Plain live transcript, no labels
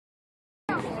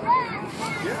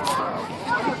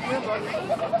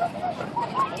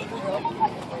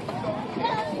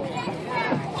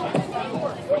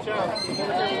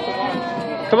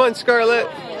Come on, Scarlett.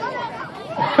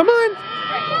 Come on.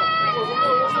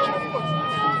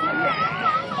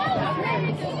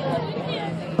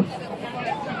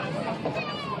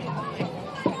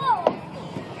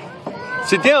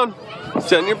 Sit down.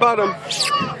 Sit on your bottom.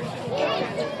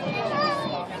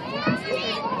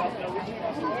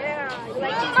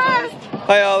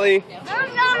 Hi, Ollie.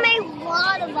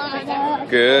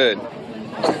 Good.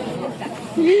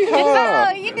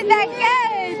 Oh, you did that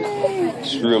good.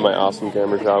 Just ruined my awesome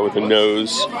camera shot with a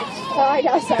nose. Oh, I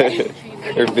know, sorry.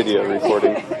 Or video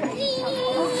recording.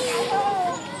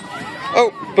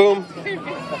 Oh, boom.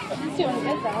 He's doing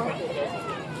good though.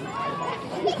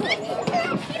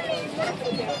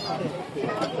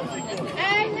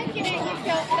 I'm looking at you,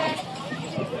 Scarlett.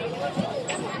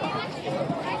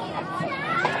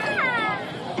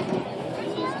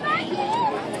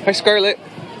 Hi, Scarlett.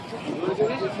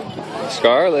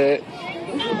 Scarlett.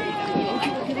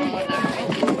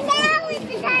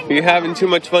 Are you having too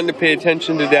much fun to pay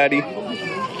attention to Daddy?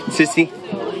 Sissy?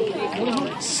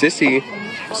 Sissy?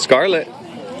 Scarlett?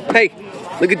 Hey,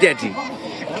 look at Daddy.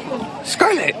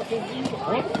 Scarlett!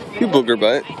 You booger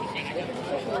butt.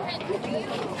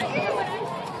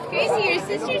 Gracie, your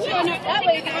sister's going up that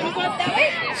way. Do you want to go up that way?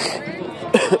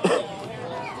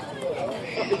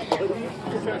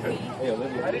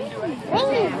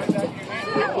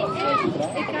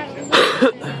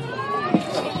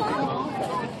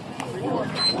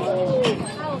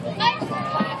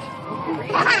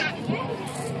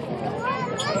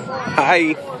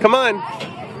 Hi. Come on.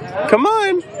 Come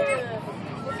on.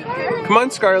 Come on,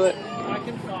 Scarlett.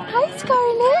 Hi,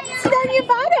 Scarlett. Sit on your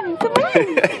bottom. Come on.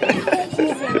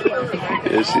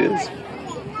 Yes, she is.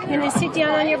 You gonna sit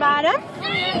down on your bottom?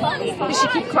 Does she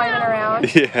keep climbing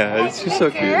around? Yeah, she's so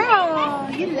cute. Girl,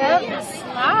 you love the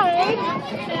slide.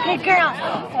 Good girl.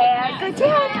 And go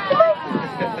down. Come on.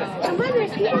 Come on,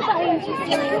 there's people behind you.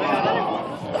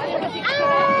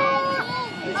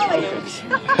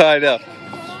 I know.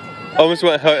 Almost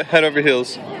went head over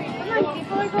heels. Come on,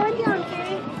 people are going down,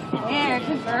 Kate. There,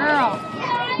 good girl.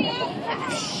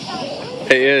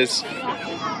 It is.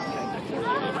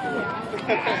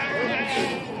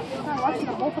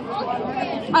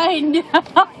 I know.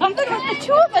 Even with the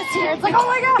two of us here, it's like, oh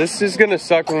my god. This is gonna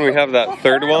suck when we have that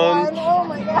third one. Oh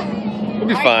my god. We'll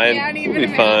be fine. We'll be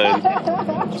fine.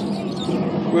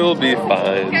 We'll be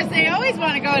fine. Because they always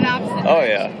want to go in opposite. Oh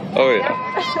yeah. Oh yeah.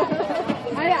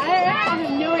 I have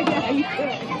no idea how you do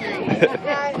it.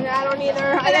 I don't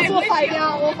either. I guess we'll find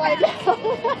out. We'll find out.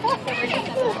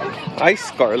 Hi,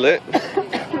 Scarlett.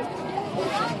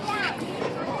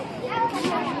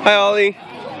 Hi, Ollie.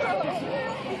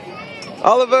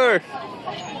 Oliver.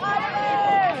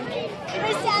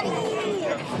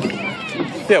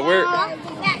 Yeah, we're. Oh,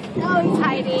 he's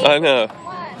hiding. I know.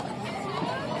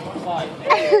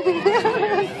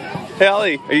 Hey,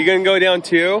 Ollie, are you gonna go down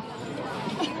too?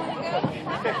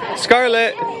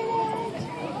 Scarlett.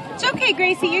 It's okay,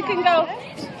 Gracie. You can go.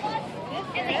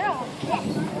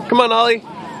 Come on, Ollie.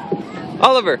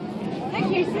 Oliver. Look,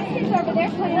 your sister's over there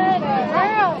playing.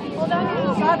 Girl, hold on. I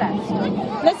saw that.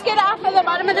 Let's get off of the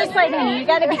bottom of the slide, honey. You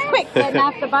gotta be quick getting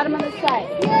off the bottom of the slide.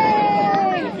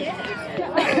 Yay!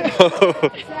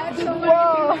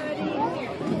 Whoa.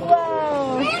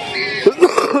 Whoa.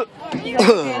 Okay,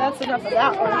 that's enough of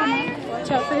that one.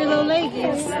 Watch out for your little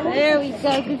leggies. There we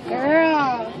go. Good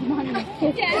girl.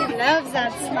 She loves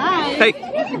that slide. Hey.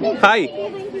 Hi.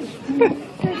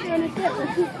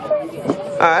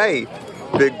 Hi,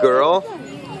 big girl.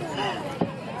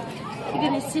 You're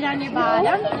gonna sit on your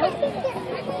bottom.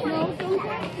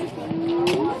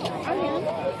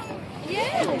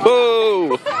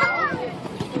 Whoa.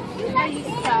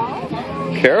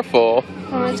 Careful.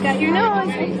 Almost got your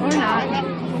nose. Or not.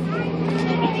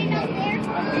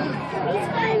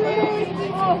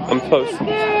 I'm close. Girl,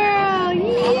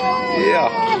 yeah.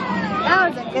 That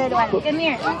was a good one. Come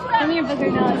here. Come here,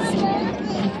 booger nose.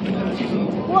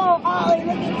 Whoa, Ollie,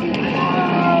 look at you.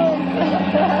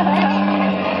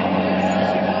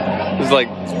 It's like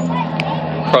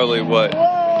probably what?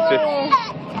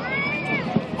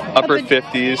 Upper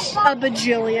 50s. A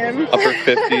bajillion. Upper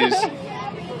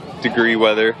 50s degree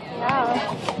weather. Wow.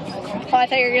 Oh, I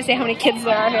thought you were gonna say how many kids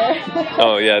there are here.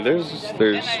 Oh yeah, there's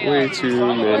way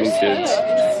too many kids.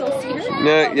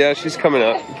 Nah, yeah, she's coming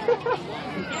up.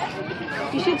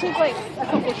 You should take like a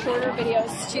couple shorter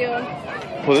videos too.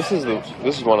 Well, this is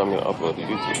one I'm gonna upload to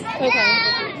YouTube.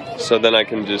 Okay. So then I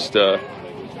can just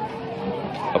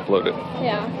upload it.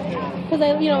 Yeah. Because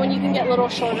when you can get little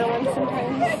shorter ones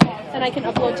sometimes, and then I can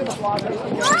upload to the blog. Yeah.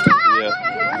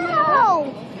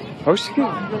 Oh, she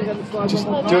can just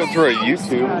do it through a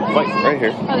YouTube. Like, right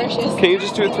here. Oh, there she is. Can you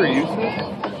just do it through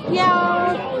YouTube?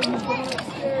 Yeah.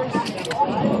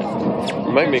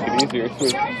 It might make it easier too.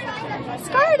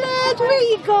 Scarlett, where are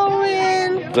you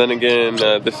going? Then again,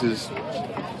 this is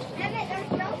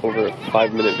over a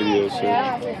 5-minute video, so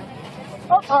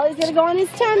oh, Ollie's gonna go on his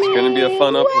tummy. it's gonna be a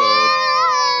fun upload.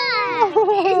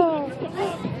 Wow.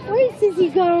 Where's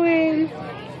Sissy going?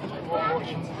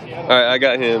 Alright, I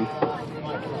got him.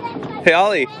 Hey,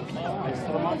 Ollie.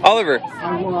 Oliver.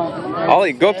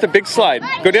 Ollie, go up the big slide.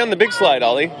 Go down the big slide,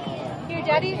 Ollie. Here,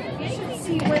 Daddy, you should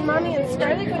see when Mommy and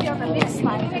Scarlett go down the big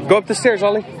slide. Go up the stairs,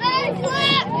 Ollie.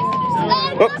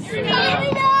 Oh.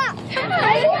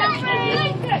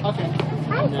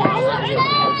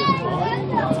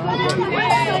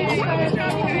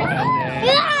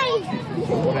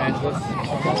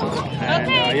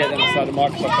 And yeah, then I started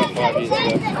Microsoft about 5 years ago.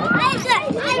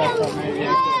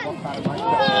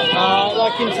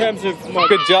 Like in terms of my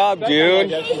Good job,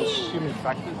 dude.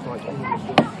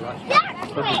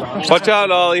 Watch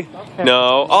out, Ollie.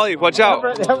 No, Ollie, watch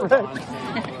out.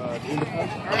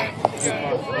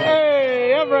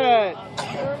 Hey, Everett!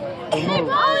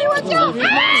 Ollie, watch out! Oh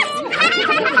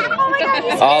my God,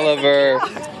 Oliver.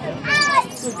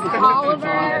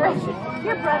 Oliver,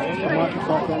 your brother's great.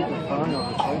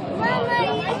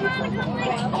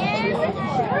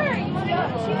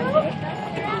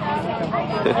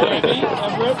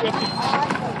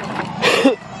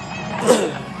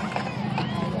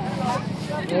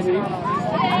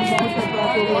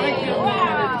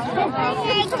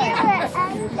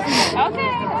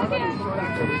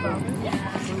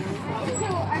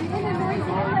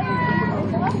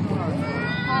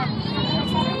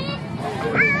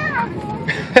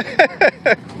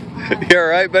 You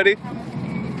alright, buddy?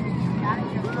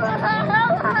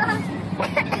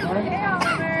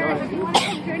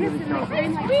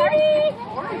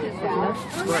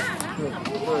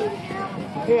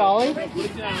 Hey, Ollie,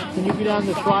 can you get on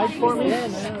the slide for me?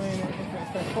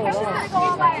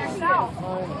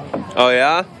 Oh,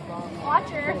 yeah? Watch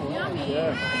her. Yummy.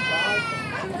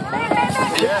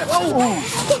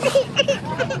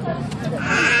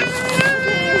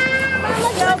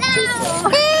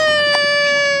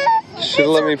 Should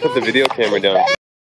have let me put the video camera down.